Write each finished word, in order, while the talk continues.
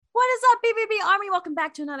BVB Army? Welcome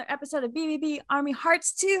back to another episode of BVB Army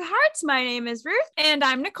Hearts to Hearts. My name is Ruth. And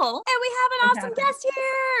I'm Nicole. And we have an awesome guest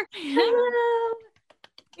here. Hello.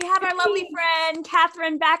 We have our lovely friend,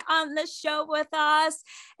 Katherine, back on the show with us,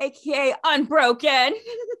 aka Unbroken.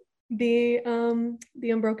 The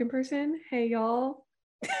unbroken person. Hey, y'all.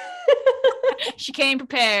 She came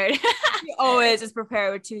prepared. She always is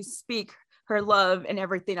prepared to speak her love and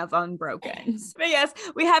everything of Unbroken. But yes,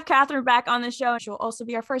 we have Katherine back on the show. She'll also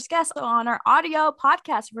be our first guest on our audio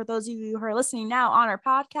podcast. For those of you who are listening now on our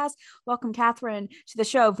podcast, welcome Katherine to the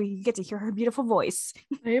show. We get to hear her beautiful voice.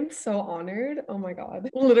 I am so honored. Oh my God.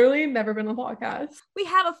 Literally never been on a podcast. We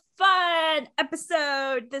have a fun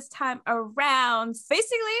episode this time around.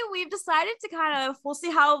 Basically, we've decided to we'll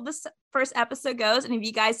see how this first episode goes, and if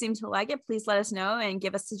you guys seem to like it, please let us know and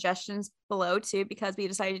give us suggestions below too, because we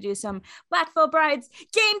decided to do some Blackville Brides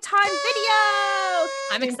game time video.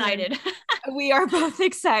 I'm excited. We are both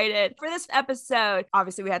excited for this episode.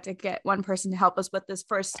 Obviously, we had to get one person to help us with this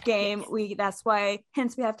first game. That's why,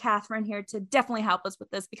 hence, we have Katherine here to definitely help us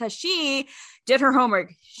with this, because she did her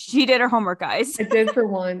homework. She did her homework, guys. I did for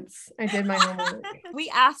once. I did my homework.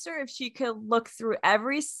 We asked her if she could look through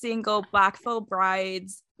every single Blackville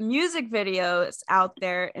Brides music videos out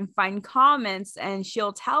there and find comments, and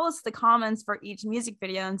she'll tell us the comments for each music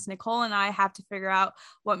video, and so Nicole and I have to figure out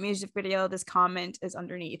what music video this comment is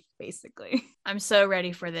underneath, basically. I'm so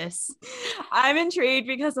ready for this. I'm intrigued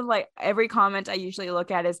because of every comment I usually look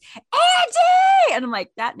at is Andy, and I'm like,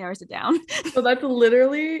 that narrows it down. So that's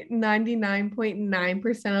literally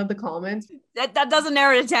 99.9% of the comments. That doesn't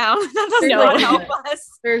narrow it down. That doesn't help us.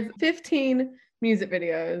 There's 15 music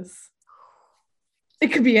videos.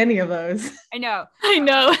 It could be any of those. I know.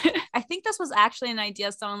 I think this was actually an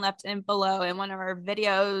idea someone left in below in one of our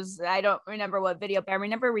videos. I don't remember what video, but I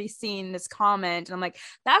remember seeing this comment, and I'm like,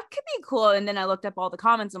 that could be cool. And then I looked up all the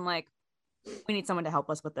comments. I'm like, we need someone to help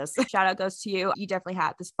us with this. Shout out goes to you. You definitely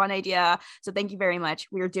had this fun idea. So thank you very much.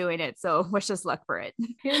 We're doing it. So wish us luck for it.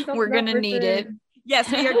 We're going to need it.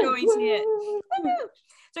 Yes, we are going to need it.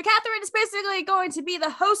 So Katherine is basically going to be the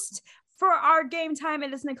host for our game time.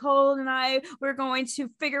 It is Nicole and I. We're going to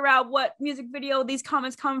figure out what music video these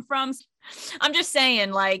comments come from. I'm just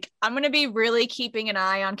saying, I'm going to be really keeping an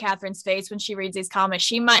eye on Katherine's face when she reads these comments.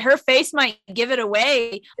 Her face might give it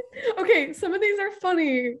away. Okay, some of these are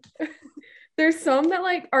funny. There's some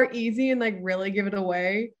that are easy and really give it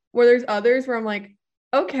away, where there's others where I'm like,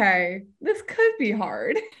 okay, this could be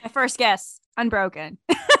hard. My first guess, Unbroken.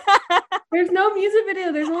 There's no music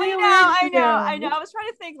video. There's only I know. I was trying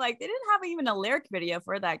to think, they didn't have even a lyric video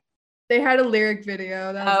for that. They had a lyric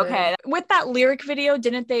video. Okay. With that lyric video,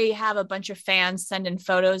 didn't they have a bunch of fans send in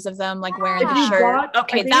photos of them wearing the shirt?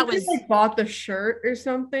 They bought the shirt or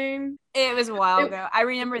something. It was a while ago. I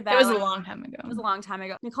remember that. It was a long time ago. It was a long time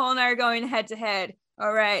ago. Nicole and I are going head to head.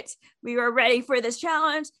 All right. We are ready for this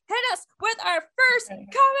challenge. Hit us with our first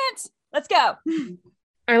comment. Let's go.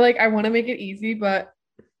 I want to make it easy, but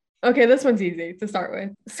okay, this one's easy to start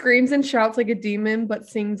with. Screams and shouts like a demon, but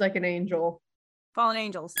sings like an angel. Fallen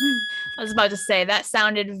Angels. I was about to say, that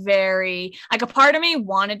sounded very, a part of me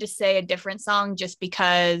wanted to say a different song just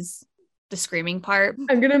because the screaming part.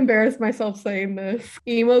 I'm going to embarrass myself saying this.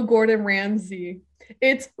 Emo Gordon Ramsay.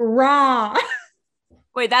 It's raw.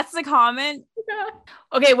 Wait, that's the comment? Yeah.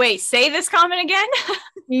 Okay, wait, say this comment again.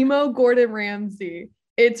 Emo Gordon Ramsay.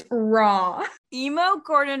 It's raw. Emo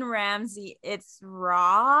Gordon Ramsay. It's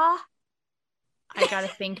raw. I gotta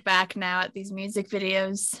think back now at these music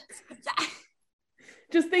videos.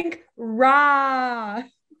 Just think raw.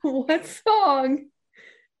 What song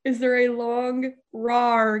is there a long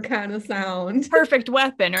raw kind of sound? Perfect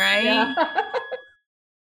Weapon, right?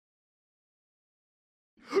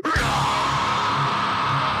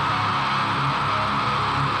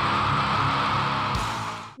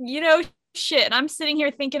 Yeah. Shit, I'm sitting here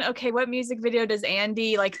thinking, okay, what music video does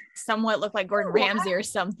Andy somewhat look like Gordon Ramsay or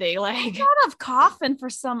something? I thought of Coffin for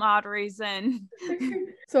some odd reason.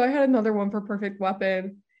 So I had another one for Perfect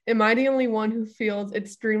Weapon. Am I the only one who feels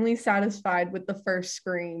extremely satisfied with the first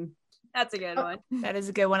scream? That's a good one. That is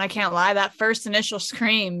a good one. I can't lie. That first initial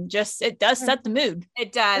scream, it does set the mood.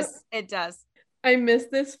 It does. It does. I miss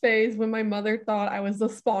this phase when my mother thought I was the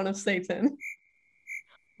spawn of Satan.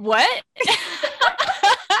 What?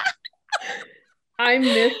 I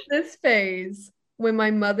miss this phase when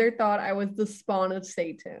my mother thought I was the spawn of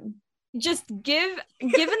Satan. Just given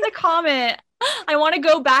the comment, I want to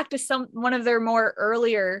go back to one of their more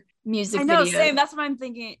earlier music videos. I know, same. That's what I'm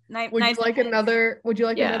thinking. Would you like another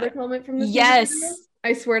comment from this? Yes.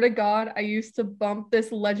 I swear to God, I used to bump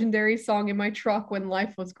this legendary song in my truck when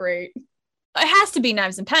life was great. It has to be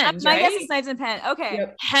Knives and Pens, My right? guess is Knives and Pen. Okay.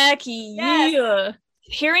 Yep. Heck yeah. Yes.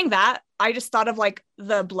 Hearing that, I just thought of like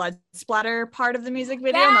the blood splatter part of the music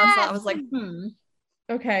video. And I was like,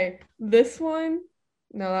 Okay, this one.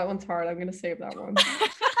 No, that one's hard. I'm gonna save that one.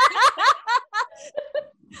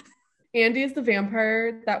 Andy is the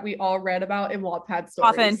vampire that we all read about in Wattpad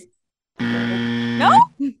stories. Coffin. No?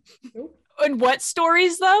 Nope. And what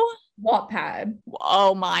stories though? Wattpad.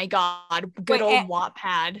 Oh my God. Good Wait, old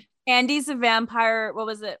Wattpad. Andy's a vampire. What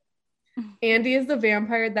was it? Andy is the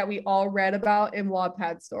vampire that we all read about in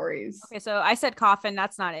Wattpad stories. Okay, so I said Coffin.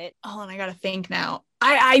 That's not it. Oh, and I gotta think now.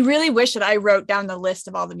 I really wish that I wrote down the list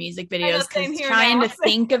of all the music videos because trying to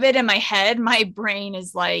think of it in my head, my brain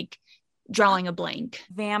is like drawing a blank.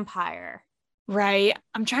 Vampire. Right.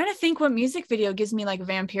 I'm trying to think what music video gives me like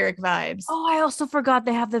vampiric vibes. Oh, I also forgot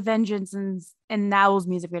they have the Vengeance and Now's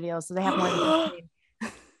music videos, so they have more than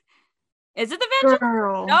 15. Is it the Vengeance?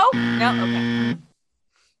 Girl. No? No? Okay.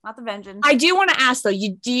 Not the Vengeance. I do want to ask though,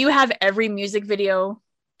 do you have every music video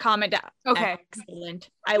comment down? Okay. Excellent.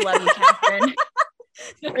 I love you, Katherine.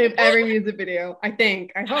 I have every music video. I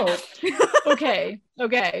hope. Okay.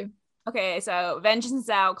 Okay, so Vengeance is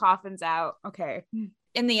out, Coffin's out. Okay.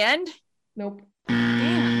 In the end? Nope.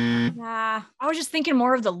 Damn. Nah. I was just thinking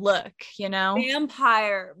more of the look, you know?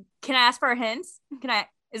 Vampire. Can I ask for hints?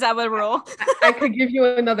 Is that what a rule? I could give you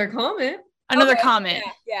another comment. Another comment.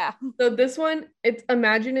 Yeah. So this one,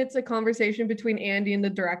 imagine it's a conversation between Andy and the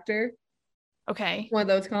director. Okay. One of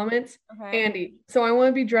those comments. Okay. Andy, so I want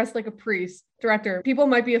to be dressed like a priest. Director, people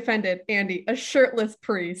might be offended. Andy, a shirtless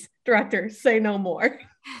priest. Director, say no more.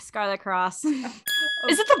 Scarlet Cross. Is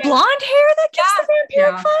it the blonde hair that gives the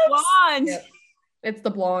vampiric vibes? Blonde. Yep. It's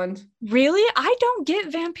the blonde. Really? I don't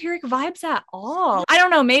get vampiric vibes at all. I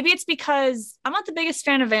don't know. Maybe it's because I'm not the biggest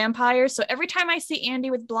fan of vampires. So every time I see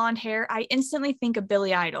Andy with blonde hair, I instantly think of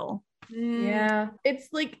Billy Idol. Yeah. It's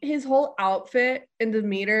like his whole outfit and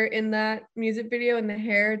demeanor in that music video and the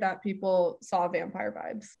hair that people saw vampire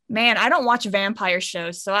vibes. Man, I don't watch vampire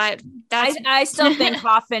shows. So I still think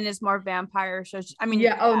Coffin is more vampire shows. I mean,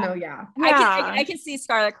 yeah. Oh no. Yeah. I can see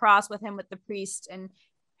Scarlet Cross with him with the priest and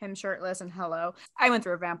him shirtless and hello. I went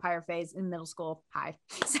through a vampire phase in middle school. Hi.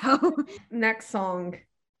 So next song.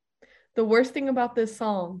 The worst thing about this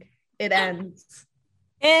song, it ends.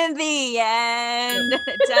 In the end.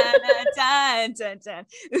 Dun, dun, dun, dun.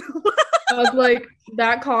 I was like,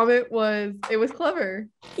 that comment was clever.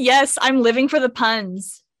 Yes, I'm living for the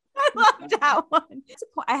puns. I love that one.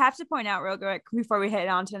 I have to point out real quick before we head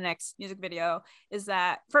on to the next music video is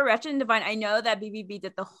that for Wretched and Divine, I know that BVB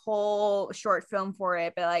did the whole short film for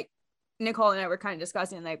it, but like Nicole and I were kind of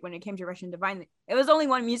discussing like when it came to Wretched and Divine, it was only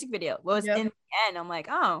one music video. It was in the end. I'm like,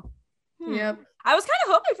 oh. Yep. I was kind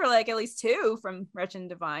of hoping for like at least 2 from Wretched and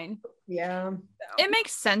Divine. Yeah. It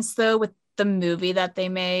makes sense though with the movie that they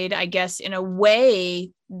made. I guess in a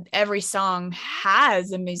way, every song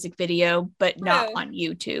has a music video, but not on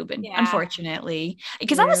YouTube. And unfortunately,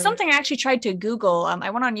 because that was something I actually tried to Google.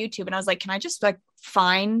 I went on YouTube and I was like, can I just like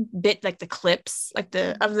find like the clips like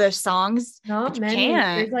of the songs? Not many.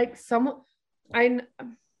 There's like some. I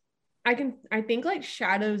think like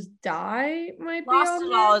Shadows Die might be Lost on It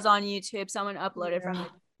there. All is on YouTube. Someone uploaded from the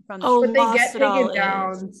Oh, but they Lost get It All taken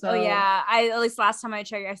down. So. Oh yeah, at least last time I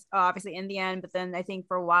checked, obviously in the end, but then I think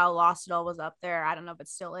for a while Lost It All was up there. I don't know if it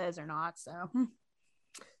still is or not. So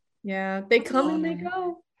yeah, they come and they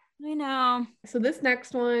go. I know. So this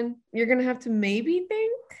next one, you're gonna have to maybe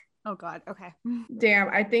think. Oh God. Okay. Damn,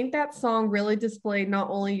 I think that song really displayed not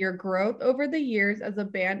only your growth over the years as a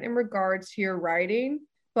band in regards to your writing,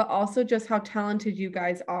 but also just how talented you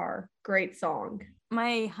guys are. Great song.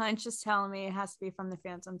 My hunch is telling me it has to be from The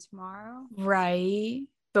Phantom Tomorrow. Right.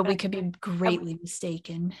 But we could be greatly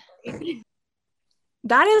mistaken.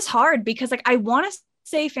 That is hard because like I want to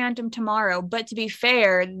say Phantom Tomorrow, but to be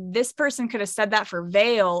fair, this person could have said that for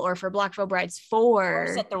Veil or for Black Veil Brides 4.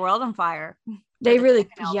 Or Set the World on Fire. They really,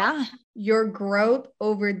 yeah. Your growth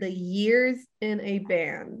over the years in a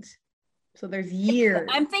band. So there's years.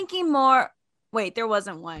 I'm thinking more. Wait, there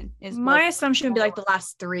wasn't one. My assumption would be like the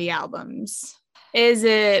last 3 albums. Is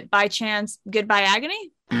it by chance Goodbye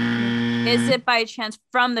Agony? Is it by chance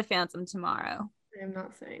from The Phantom Tomorrow? I am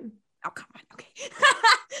not saying. Oh, come on. Okay.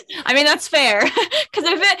 I mean, that's fair. Because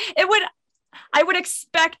if it would, I would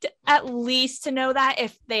expect at least to know that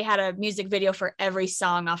if they had a music video for every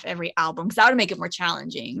song off every album, because that would make it more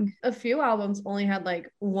challenging. A few albums only had like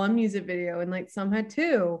 1 music video and like some had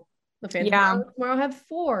 2. The Phantom Tomorrow had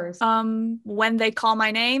 4. When They Call My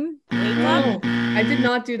Name. No, I did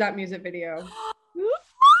not do that music video.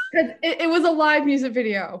 Because it was a live music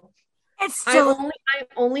video. I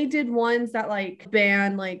only did ones that like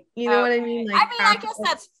ban, like, you know what I mean? Like, I guess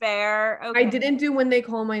that's fair. Okay. I didn't do When They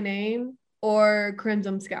Call My Name or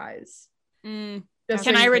Crimson Skies. Can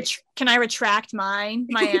I retract my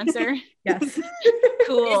answer? Yes.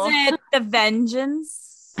 Cool. Is it The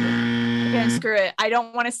Vengeance? Again, screw it. I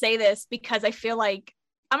don't want to say this because I feel like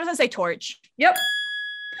I'm just gonna say Torch. Yep.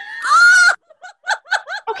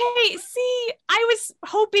 Okay, see, I was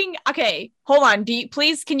hoping. Okay, hold on.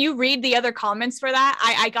 Can you read the other comments for that?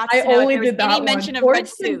 I got to know only if there was did that any mention of Torch red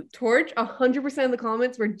suit. Torch, 100% of the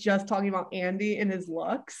comments were just talking about Andy and his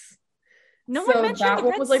looks. No one mentioned that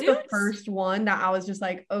one was like the first one that I was just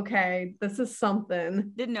like, okay, this is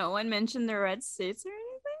something. Did no one mention the red suits or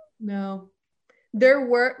anything? No. There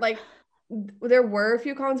were a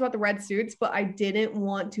few comments about the red suits, but I didn't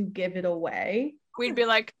want to give it away. We'd be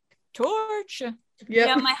like, Torch. Yep.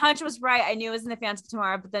 Yeah, my hunch was right. I knew it was in the Phantom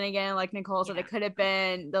Tomorrow, but then again, like Nicole said, it could have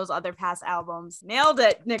been those other past albums. Nailed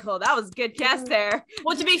it, Nicole. That was a good guess there.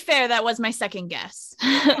 Well, to be fair, that was my second guess.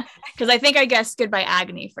 Because I think I guessed Goodbye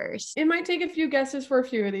Agony first. It might take a few guesses for a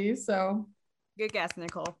few of these, so. Good guess,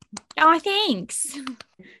 Nicole. Oh, thanks.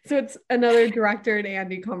 So it's another director and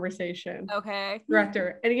Andy conversation. Okay.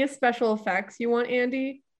 Director, any special effects you want,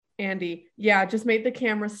 Andy? Andy, yeah, just make the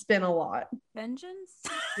camera spin a lot. Vengeance?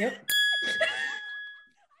 Yep.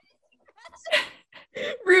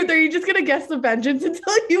 Ruth, are you just gonna guess the Vengeance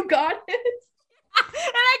until you got it? And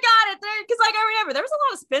I got it there because, like, I remember there was a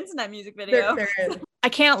lot of spins in that music video. There is. I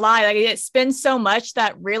can't lie, like it spins so much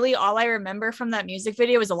that really all I remember from that music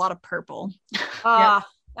video is a lot of purple. That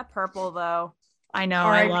purple though. I know,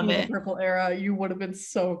 I love it. The purple era, you would have been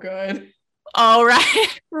so good. All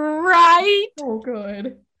right, right. So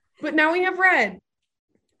good. But now we have red.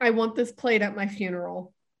 I want this played at my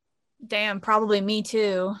funeral. Damn, probably me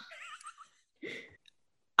too.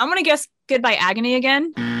 I'm gonna guess Goodbye Agony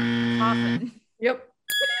again. Coffin. Yep.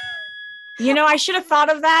 You know, I should have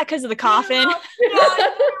thought of that because of the coffin. Coffin.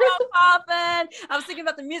 I was thinking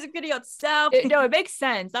about the music video itself. No, it makes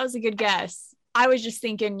sense. That was a good guess. I was just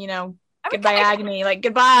thinking, Goodbye Agony, like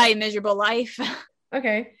goodbye, miserable life.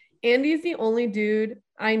 Okay. Andy's the only dude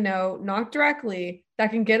I know, not directly, that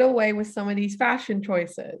can get away with some of these fashion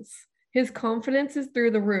choices. His confidence is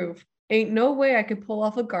through the roof. Ain't no way I could pull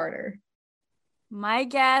off a garter. My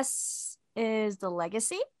guess is The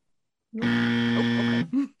Legacy. Oh,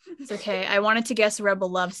 okay. It's okay. I wanted to guess Rebel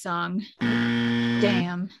Love Song.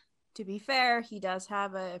 Damn. To be fair, he does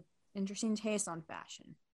have a interesting taste on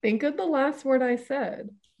fashion. Think of the last word I said.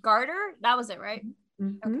 Garter? That was it, right?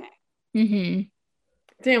 Mm-hmm. Okay. Mm-hmm.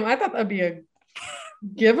 Damn, I thought that'd be a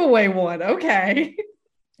giveaway one. Okay.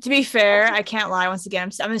 To be fair, I can't lie. Once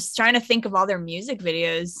again, I'm just trying to think of all their music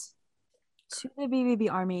videos. To the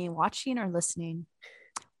BVB Army watching or listening,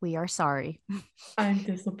 we are sorry. I'm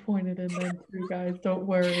disappointed in them too, guys. Don't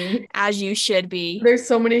worry. As you should be. There's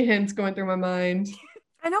so many hints going through my mind.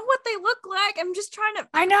 I know what they look like. I'm just trying to.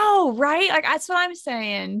 I know, right? Like, that's what I'm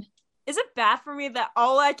saying. Is it bad for me that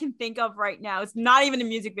all I can think of right now is not even a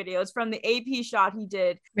music video? It's from the AP shot he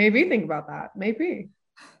did. Maybe think about that. Maybe.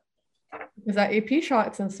 Because that AP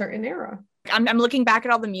shot's in a certain era. I'm looking back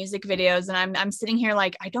at all the music videos and I'm sitting here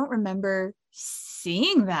like, I don't remember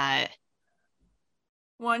seeing that.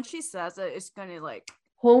 Once she says it, it's gonna like.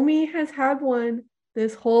 Homie has had one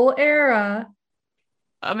this whole era.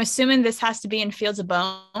 I'm assuming this has to be in Fields of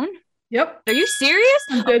Bone. Yep. Are you serious?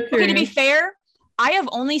 I'm dead serious. Okay, to be fair, I have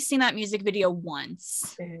only seen that music video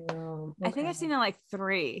once. Damn, okay. I think I've seen it like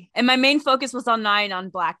 3. And my main focus was on 9 on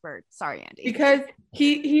Blackbird. Sorry, Andy. Because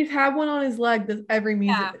he's had one on his leg every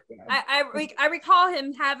music video. I recall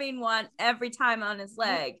him having one every time on his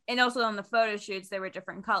leg. And also on the photo shoots, they were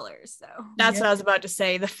different colors. So that's what I was about to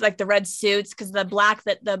say. The red suits, because the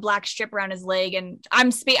black strip around his leg. And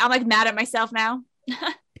I'm like mad at myself now.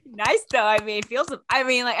 Nice though. I mean,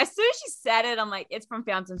 like as soon as she said it, I'm like, it's from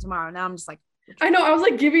Phantom Tomorrow. Now I'm just like, I know. I was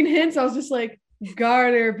like giving hints. I was just like,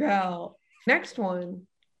 garter belt. Next one.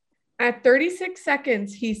 At 36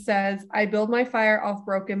 seconds, he says, I build my fire off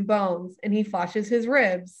broken bones, and he flashes his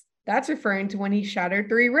ribs. That's referring to when he shattered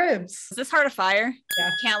 3 ribs. Is this Heart of Fire? Yeah.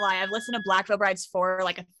 Can't lie. I've listened to Black Veil Brides 4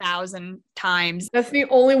 like 1,000 times. That's the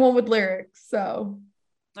only one with lyrics. So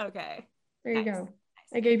okay. There you go.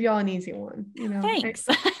 I gave y'all an easy one. Thanks.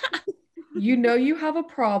 You know you have a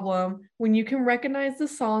problem when you can recognize the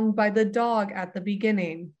song by the dog at the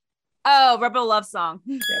beginning. Oh, Rebel Love Song.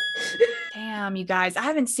 Yep. Damn, you guys. I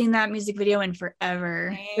haven't seen that music video in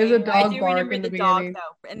forever. There's a dog bark remember in the dog beginning.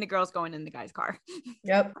 though, and the girl's going in the guy's car.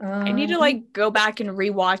 Yep. I need to go back and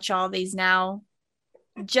rewatch all these now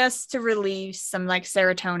just to release some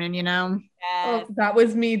serotonin, Yes. Oh, that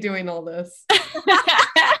was me doing all this.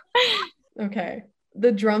 Okay.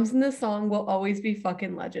 The drums in this song will always be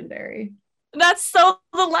fucking legendary. That's so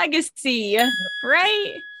the legacy,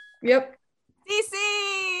 right? Yep.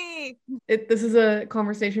 CC. This is a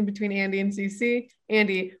conversation between Andy and CC.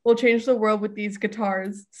 Andy, we'll change the world with these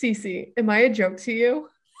guitars. CC, am I a joke to you?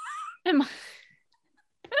 Can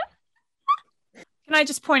I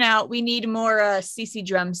just point out we need more CC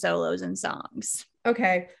drum solos and songs?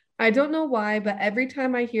 Okay. I don't know why, but every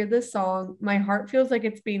time I hear this song, my heart feels like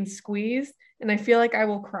it's being squeezed and I feel like I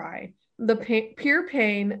will cry. The pure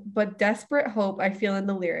pain, but desperate hope I feel in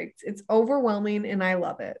the lyrics. It's overwhelming and I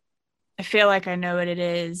love it. I feel like I know what it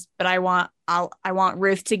is, but I want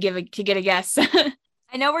Ruth to get a guess.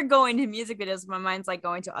 I know we're going to music videos. My mind's like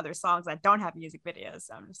going to other songs that don't have music videos.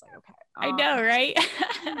 So I'm just like, okay. I know, right?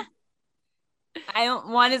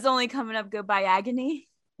 One is only coming up. Goodbye Agony.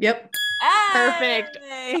 Yep. Perfect.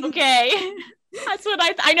 Okay. That's what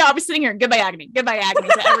I know. I was sitting here, goodbye agony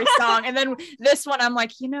to every song. And then this one, I'm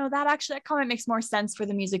like, that comment makes more sense for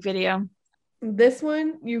the music video. This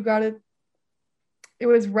one, it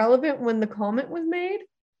was relevant when the comment was made.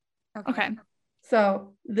 Okay.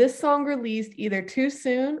 So this song released either too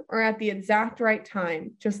soon or at the exact right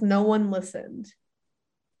time. Just no one listened.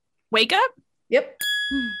 Wake Up? Yep.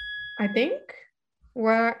 I think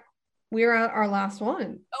we're at our last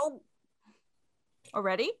one. Oh.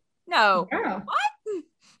 Already? No. Yeah.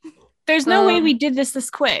 What? There's no way we did this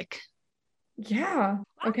quick. Yeah.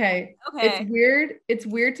 Okay. It's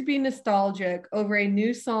weird to be nostalgic over a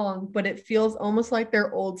new song, but it feels almost like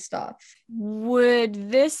their old stuff.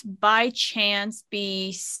 Would this by chance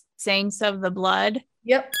be Saints of the Blood?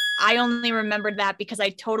 Yep. I only remembered that because I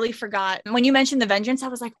totally forgot. When you mentioned The Vengeance, I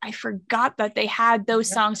was like, I forgot that they had those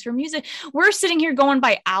songs for music. We're sitting here going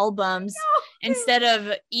by albums instead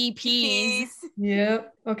of EPs.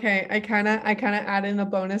 Yep. Okay. I kind of add in a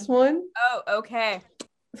bonus one. Oh, okay.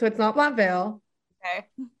 So it's not Black Veil. Okay.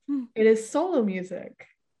 It is solo music.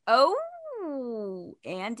 Oh,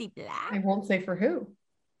 Andy Black. I won't say for who.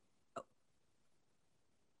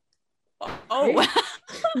 Oh.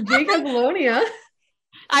 Jacob Alonia.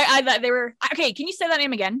 I thought they were okay. Can you say that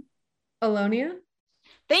name again? Alonia.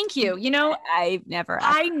 Thank you. I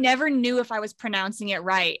never knew if I was pronouncing it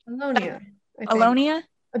right. Alonia. Alonia.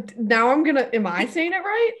 Now am I saying it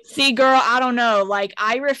right? See, girl, I don't know. Like,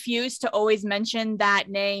 I refuse to always mention that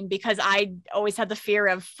name because I always had the fear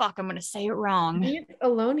of, fuck, I'm going to say it wrong. It's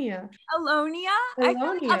Alonia. Alonia? I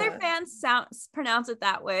feel like other fans pronounce it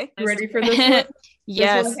that way. You ready for this one?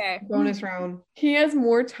 Yes. Okay. Bonus round. He has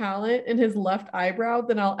more talent in his left eyebrow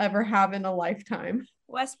than I'll ever have in a lifetime.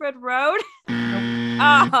 Westwood Road?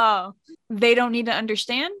 Nope. Oh. They don't need to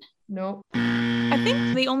understand? Nope. I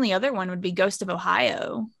think the only other one would be Ghost of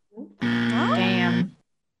Ohio. Oh. Damn.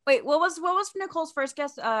 Wait, what was Nicole's first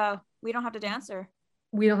guess? We don't have to dance, or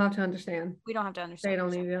we don't have to understand. We don't have to understand. They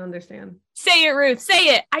don't need to understand. Say it, Ruth.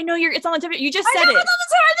 Say it. I know it's on the tip. You just said it.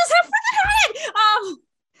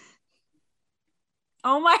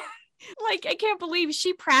 Oh my! Like, I can't believe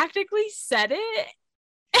she practically said it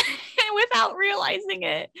without realizing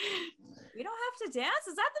it. We don't have to dance.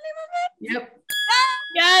 Is that the name of it? Yep.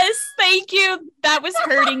 Yes, thank you. That was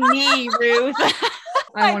hurting me, Ruth.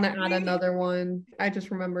 I want to add another one. I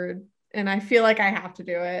just remembered, and I feel like I have to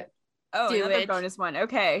do it. Oh, do another bonus one.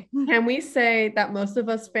 Okay. Can we say that most of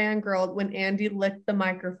us fangirled when Andy licked the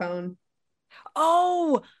microphone?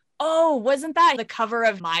 Oh, wasn't that the cover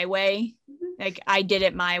of My Way? Like, I did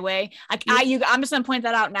it my way. I'm just gonna point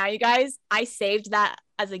that out now, you guys. I saved that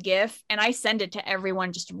as a GIF and I send it to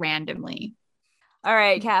everyone just randomly. All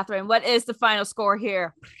right, Katherine, what is the final score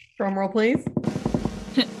here? Drum roll, please.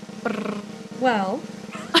 Well,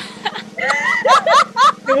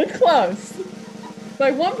 it was close.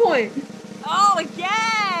 By 1 point. Oh,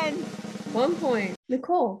 again. 1 point.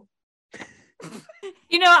 Nicole.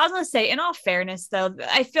 I was going to say, in all fairness, though,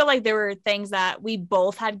 I feel like there were things that we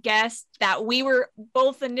both had guessed that we were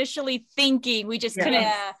both initially thinking. We just couldn't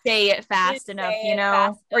say it fast enough,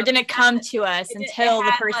 or didn't come to us until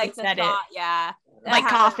the person said it. Yeah. Like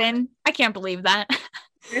coffin. I can't believe that.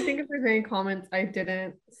 I think if there's any comments I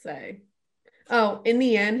didn't say. Oh, In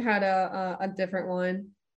the End had a different one.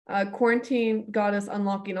 Quarantine got us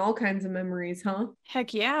unlocking all kinds of memories, huh?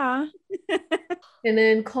 Heck yeah. And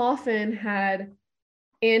then Coffin had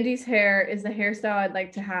Andy's hair is the hairstyle I'd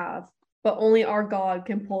like to have, but only our God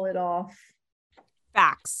can pull it off.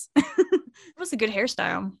 Facts. It was a good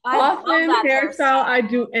hairstyle. Coffin hairstyle I'd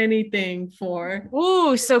do anything for.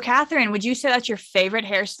 Ooh, so Katherine, would you say that's your favorite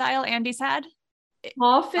hairstyle Andy's had?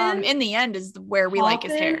 Coffin, in the end, is where we like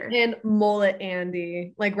his hair. And mullet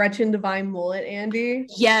Andy, like Gretchen Divine mullet Andy.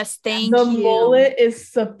 Yes, thank you. The mullet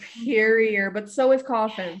is superior, but so is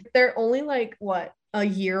Coffin. They're only like what, a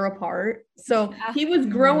year apart. So he was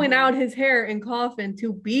growing out his hair in Coffin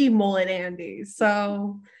to be mullet Andy.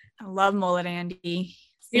 So I love mullet Andy.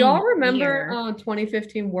 Do y'all remember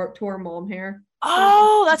 2015 Warped Tour mom hair?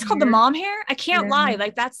 Oh, that's called the mom hair? I can't lie.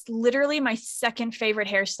 Like, that's literally my second favorite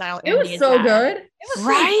hairstyle. It was so good. It was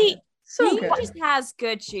right? So good. He just has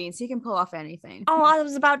good jeans. He can pull off anything. Oh, I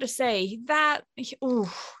was about to say that. Ooh.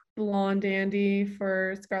 Blonde Andy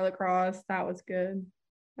for Scarlet Cross. That was good.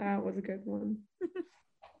 That was a good one.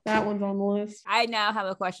 That one's on the list. I now have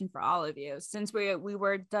a question for all of you. Since we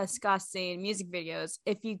were discussing music videos,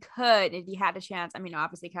 if you had a chance, I mean,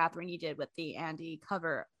 obviously, Katherine, you did with the Andy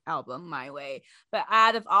cover album, My Way. But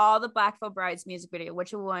out of all the Black Veil Brides music video,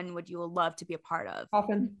 which one would you love to be a part of?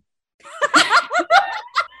 Coffin.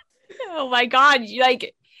 Oh my God. You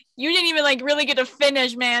didn't even really get to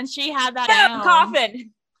finish, man. She had that down. Coffin.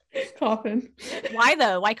 Why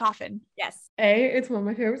though? Why Coffin? Yes. It's one of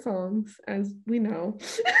my favorite songs, as we know.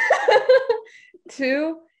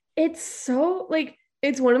 2, it's so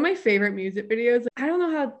it's one of my favorite music videos. I don't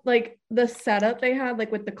know how the setup they had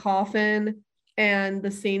with the coffin and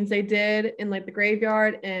the scenes they did in the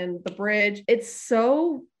graveyard and the bridge. It's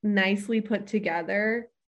so nicely put together,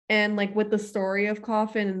 and with the story of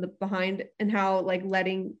Coffin and the behind and how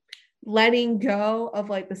letting go of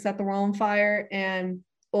the Set the World on Fire and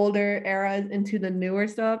older eras into the newer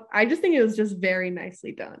stuff. I just think it was just very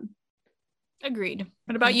nicely done. Agreed.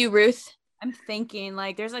 What about you, Ruth? I'm thinking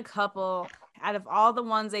there's a couple out of all the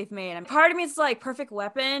ones they've made. Part of me is Perfect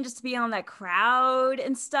Weapon, just to be on that crowd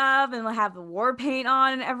and stuff and have the war paint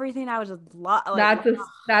on and everything. I would just love.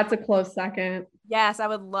 That's a close second. Yes, I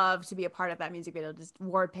would love to be a part of that music video. Just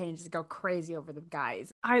war paint, just go crazy over the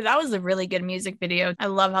guys. That was a really good music video. I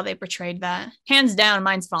love how they portrayed that. Hands down,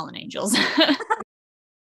 mine's Fallen Angels.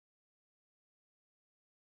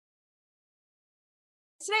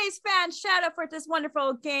 Today's fan shout out for this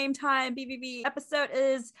wonderful Game Time BVB episode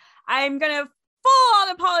is, I'm gonna full on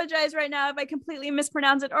apologize right now if I completely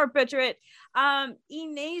mispronounce it or butcher it.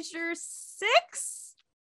 Enazure6.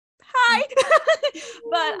 Hi.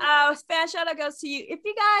 But fan shout out goes to you. If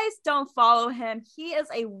you guys don't follow him, he is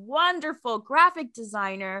a wonderful graphic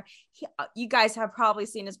designer. You guys have probably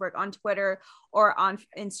seen his work on Twitter or on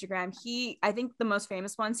Instagram. I think the most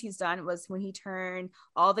famous ones he's done was when he turned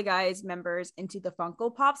all the guys members into the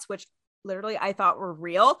Funko Pops, which literally I thought were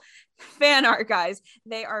real fan art, guys.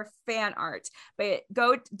 They are fan art, but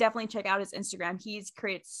go definitely check out his Instagram. He's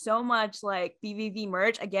created so much BVB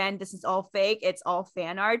merch. Again, this is all fake. It's all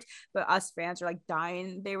fan art, but us fans are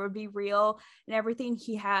dying they would be real and everything.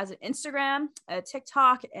 He has an Instagram, a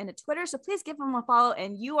TikTok, and a Twitter, so please give him a follow.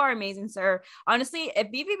 And you are amazing, sir. Honestly,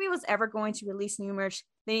 if BVB was ever going to release new merch,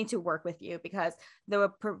 they need to work with you, because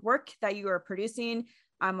the work that you are producing,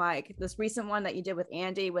 I'm this recent one that you did with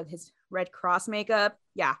Andy with his Red Cross makeup.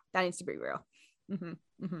 Yeah, that needs to be real.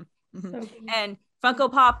 So and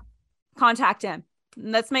Funko Pop, contact him.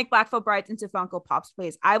 Let's make Black Veil Brides into Funko Pops,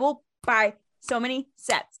 please. I will buy so many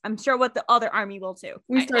sets. I'm sure what the other army will too.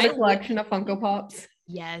 We start a collection of Funko Pops.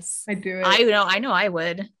 Yes. I do it. I know I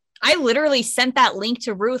would. I literally sent that link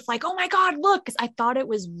to Ruth oh my God, look, because I thought it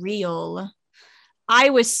was real.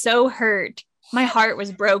 I was so hurt. My heart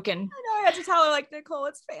was broken. I know, I had to tell her Nicole,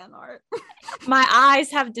 it's fan art. My eyes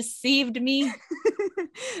have deceived me.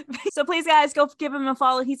 So please, guys, go give him a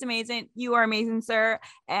follow. He's amazing. You are amazing, sir.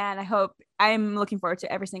 And I'm looking forward to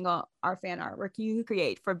every single fan artwork you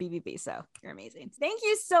create for BVB. So you're amazing. Thank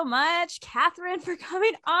you so much, Katherine, for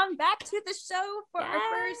coming on back to the show for our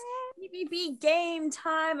first BVB Game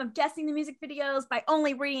Time of guessing the music videos by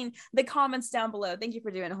only reading the comments down below. Thank you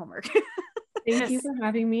for doing homework. Thank you for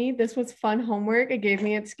having me. This was fun homework. It gave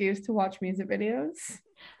me an excuse to watch music videos.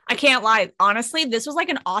 I can't lie. Honestly, this was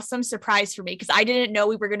an awesome surprise for me because I didn't know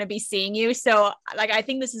we were going to be seeing you. So I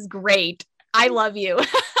think this is great. I love you.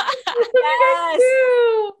 Yes.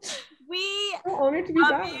 I'm honored to be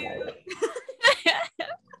back.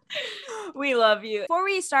 We love you. Before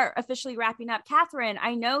we start officially wrapping up, Katherine,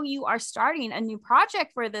 I know you are starting a new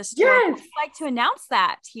project for this tour. Yes. Would you like to announce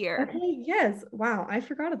that here? Okay, yes. Wow, I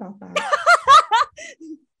forgot about that.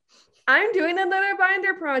 I'm doing another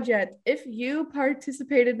binder project. If you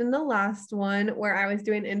participated in the last one where I was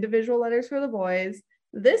doing individual letters for the boys,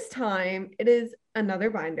 this time it is another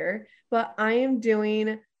binder, but I am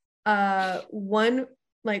doing one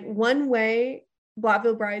way Black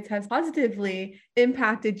Veil Brides has positively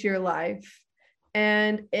impacted your life.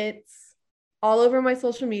 And it's all over my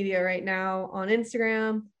social media right now, on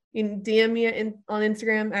Instagram, You can DM me on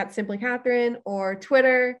Instagram at Simply Katherine or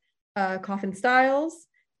Twitter, Coffin Styles.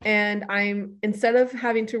 And instead of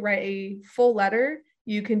having to write a full letter,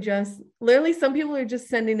 you can just literally, some people are just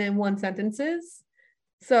sending in 1 sentences.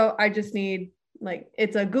 So I just need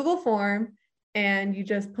it's a Google form, and you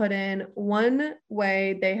just put in one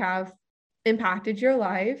way they have impacted your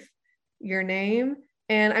life, your name.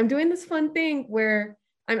 And I'm doing this fun thing where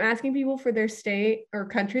I'm asking people for their state or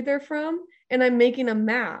country they're from, and I'm making a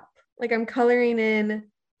map. I'm coloring in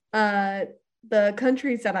the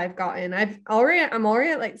countries that I've gotten. I'm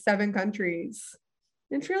already at 7 countries.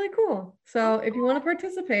 It's really cool. So if you want to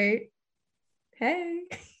participate, hey.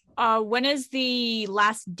 When is the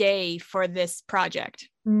last day for this project?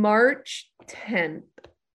 March 10th.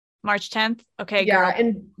 March 10th? Okay, yeah, girl.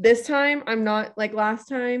 And this time I'm not like last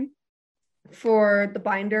time for the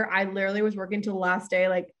binder. I literally was working till the last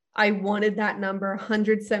day. I wanted that number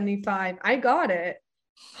 175. I got it.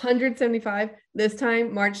 175. This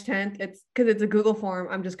time, March 10th. It's because it's a Google form.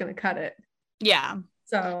 I'm just gonna cut it. Yeah.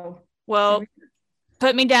 So well,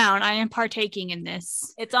 put me down. I am partaking in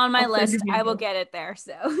this. It's on my list. I will get it there.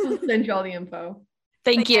 So I'll send you all the info.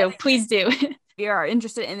 Thank you. Please do. If you are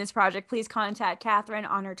interested in this project, please contact Katherine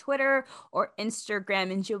on her Twitter or Instagram,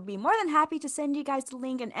 and she'll be more than happy to send you guys the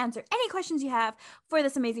link and answer any questions you have for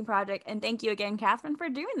this amazing project. And thank you again, Katherine, for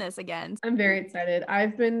doing this again. I'm very excited.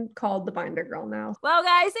 I've been called the binder girl now. Well,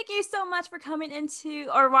 guys, thank you so much for coming into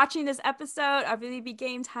or watching this episode of BVB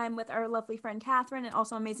Game Time with our lovely friend Katherine, and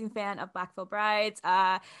also amazing fan of Blackfoot Brides.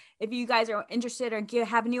 If you guys are interested or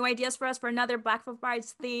have new ideas for us for another Blackfoot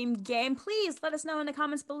Brides themed game, please let us know in the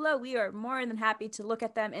comments below. We are more than happy to look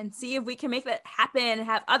at them and see if we can make that happen and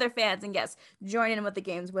have other fans and guests join in with the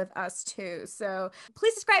games with us too. So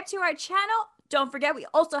please subscribe to our channel. Don't forget, we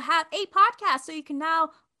also have a podcast, so you can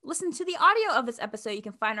now listen to the audio of this episode. You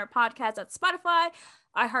can find our podcast at Spotify,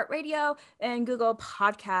 iHeartRadio, and Google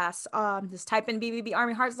Podcasts. Just type in BVB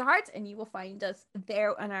Army Hearts to Hearts, and you will find us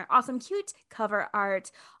there on our awesome, cute cover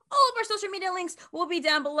art. All of our social media links will be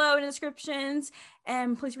down below in the descriptions.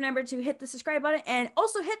 And please remember to hit the subscribe button and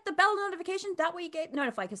also hit the bell notification. That way you get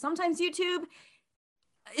notified, because sometimes YouTube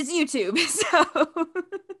is YouTube. So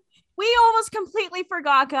we almost completely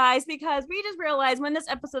forgot, guys, because we just realized when this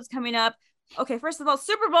episode's coming up. Okay, first of all,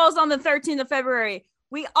 Super Bowl is on the 13th of February.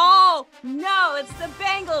 We all know it's the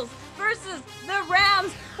Bengals versus the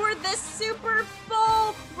Rams for the Super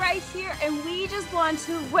Bowl right here. And we just want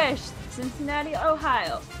to wish Cincinnati,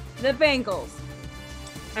 Ohio, the Bengals.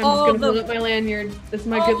 I'm just going to hold up my lanyard. This is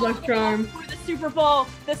my good luck charm. For the Super Bowl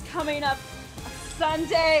that's coming up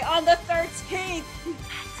Sunday on the 13th.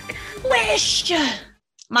 Wish!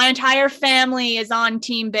 My entire family is on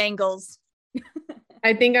Team Bengals.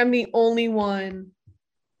 I think I'm the only one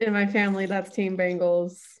in my family that's Team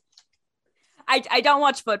Bengals. I don't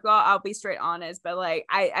watch football, I'll be straight honest, but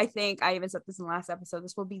I think I even said this in the last episode,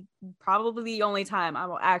 this will be probably the only time I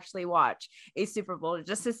will actually watch a Super Bowl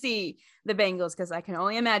just to see the Bengals, because I can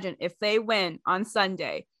only imagine if they win on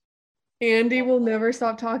Sunday. Andy will never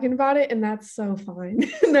stop talking about it, and that's so fine.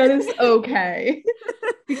 That is okay.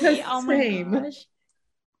 Because same. Gosh.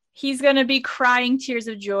 He's gonna be crying tears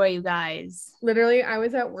of joy, you guys. Literally, I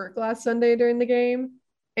was at work last Sunday during the game,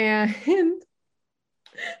 and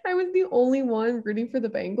I was the only one rooting for the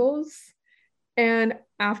Bengals. And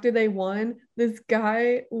after they won, this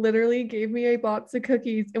guy literally gave me a box of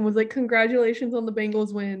cookies and was like, "Congratulations on the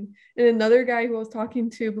Bengals win." And another guy who I was talking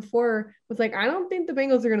to before was like, "I don't think the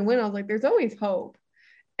Bengals are going to win." I was like, "There's always hope."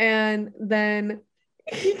 And then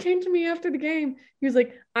he came to me after the game. He was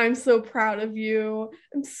like, "I'm so proud of you.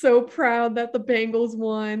 I'm so proud that the Bengals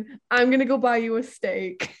won. I'm going to go buy you a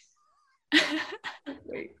steak."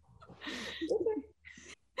 Wait.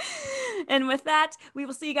 And with that, we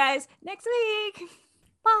will see you guys next week.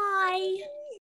 Bye.